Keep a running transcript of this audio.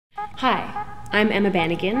Hi, I'm Emma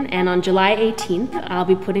Banigan, and on July 18th, I'll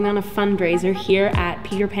be putting on a fundraiser here at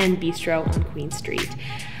Peter Pan Bistro on Queen Street.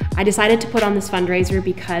 I decided to put on this fundraiser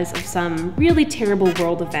because of some really terrible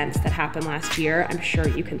world events that happened last year. I'm sure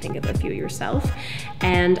you can think of a few yourself.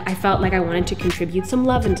 And I felt like I wanted to contribute some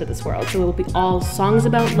love into this world. So it will be all songs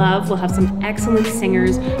about love. We'll have some excellent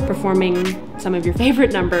singers performing some of your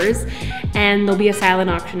favorite numbers. And there'll be a silent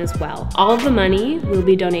auction as well. All of the money will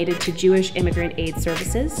be donated to Jewish Immigrant Aid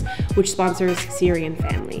Services, which sponsors Syrian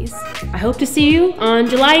families. I hope to see you on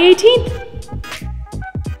July 18th.